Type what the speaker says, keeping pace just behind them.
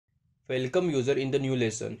Welcome user in the new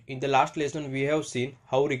lesson. In the last lesson we have seen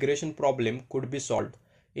how regression problem could be solved.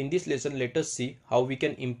 In this lesson let us see how we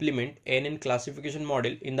can implement ANN classification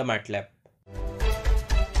model in the MATLAB.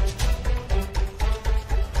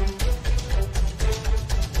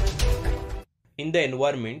 In the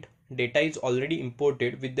environment, data is already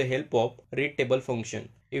imported with the help of read table function.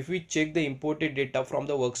 If we check the imported data from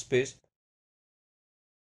the workspace,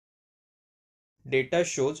 data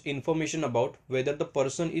shows information about whether the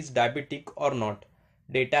person is diabetic or not.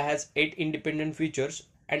 Data has 8 independent features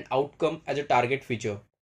and outcome as a target feature.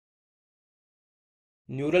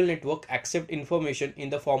 Neural network accept information in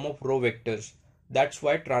the form of row vectors. That's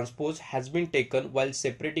why transpose has been taken while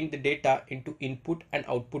separating the data into input and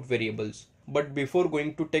output variables. But before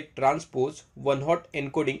going to take transpose, one-hot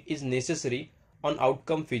encoding is necessary on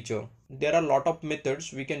outcome feature. There are a lot of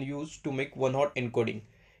methods we can use to make one-hot encoding.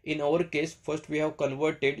 In our case, first we have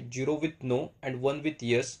converted 0 with no and 1 with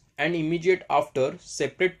yes, and immediate after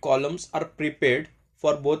separate columns are prepared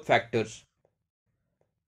for both factors.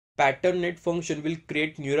 Pattern net function will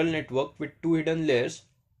create neural network with 2 hidden layers.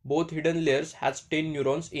 Both hidden layers has 10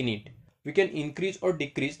 neurons in it. We can increase or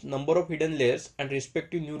decrease number of hidden layers and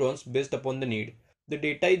respective neurons based upon the need. The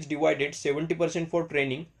data is divided 70% for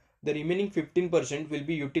training. The remaining 15% will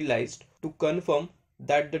be utilized to confirm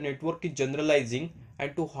that the network is generalizing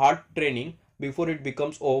and to hard training before it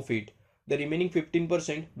becomes overfit. The remaining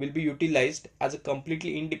 15% will be utilized as a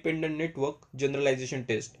completely independent network generalization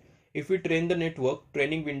test. If we train the network,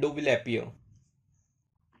 training window will appear.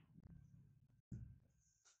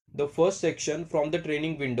 The first section from the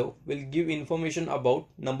training window will give information about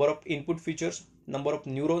number of input features, number of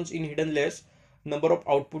neurons in hidden layers, number of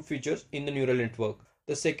output features in the neural network.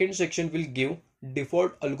 The second section will give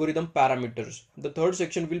default algorithm parameters. The third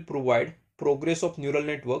section will provide progress of neural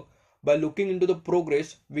network. By looking into the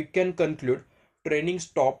progress, we can conclude training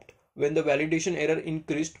stopped when the validation error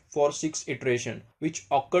increased for 6 iteration, which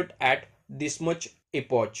occurred at this much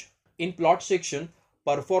epoch. In plot section,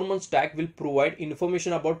 performance tag will provide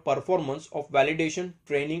information about performance of validation,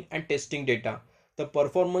 training and testing data. The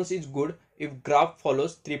performance is good if graph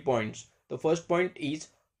follows 3 points. The first point is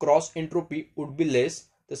cross entropy would be less.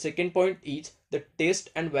 The second point is the test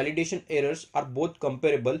and validation errors are both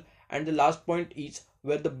comparable, and the last point is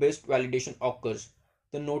where the best validation occurs.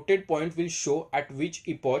 The noted point will show at which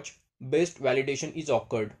epoch best validation is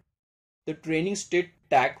occurred. The training state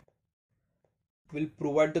tag will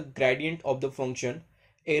provide the gradient of the function.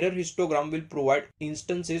 Error histogram will provide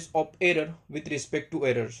instances of error with respect to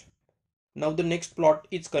errors. Now the next plot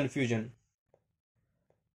is confusion.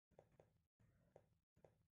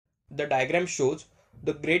 The diagram shows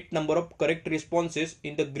the great number of correct responses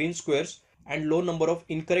in the green squares and low number of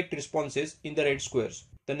incorrect responses in the red squares.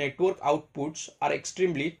 The network outputs are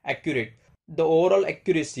extremely accurate. The overall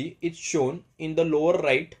accuracy is shown in the lower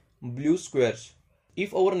right blue squares.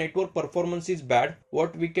 If our network performance is bad,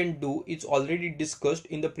 what we can do is already discussed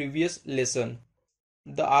in the previous lesson.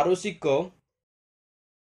 The ROC curve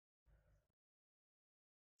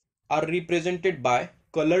are represented by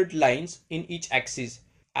colored lines in each axis.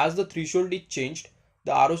 As the threshold is changed,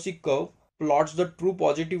 the ROC curve plots the true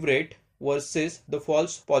positive rate versus the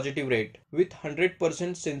false positive rate. With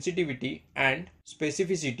 100% sensitivity and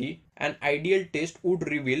specificity, an ideal test would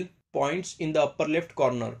reveal points in the upper left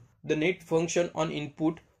corner. The net function on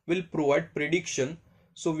input will provide prediction,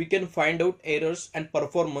 so we can find out errors and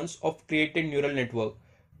performance of created neural network.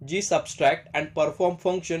 G-subtract and perform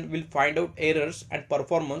function will find out errors and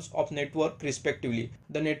performance of network respectively.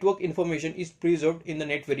 The network information is preserved in the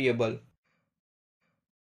net variable.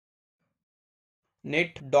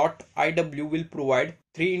 Net.iw will provide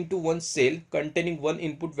 3 into 1 cell containing 1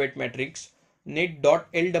 input weight matrix.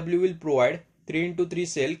 Net.lw will provide 3 into 3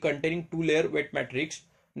 cell containing 2 layer weight matrix.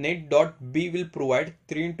 Net.b will provide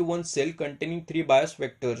 3 into 1 cell containing 3 bias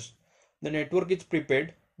vectors. The network is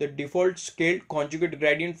prepared. The default scaled conjugate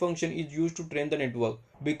gradient function is used to train the network.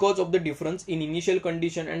 Because of the difference in initial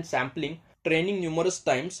condition and sampling, training numerous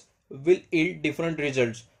times will yield different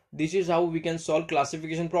results. This is how we can solve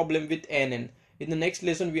classification problem with ANN. In the next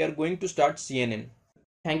lesson, we are going to start CNN.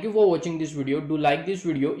 Thank you for watching this video. Do like this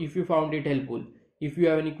video if you found it helpful. If you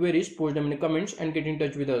have any queries, post them in the comments and get in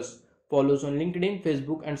touch with us. Follow us on LinkedIn,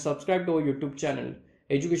 Facebook and subscribe to our YouTube channel.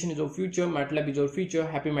 Education is our future, MATLAB is our future.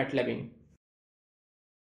 Happy MATLABing.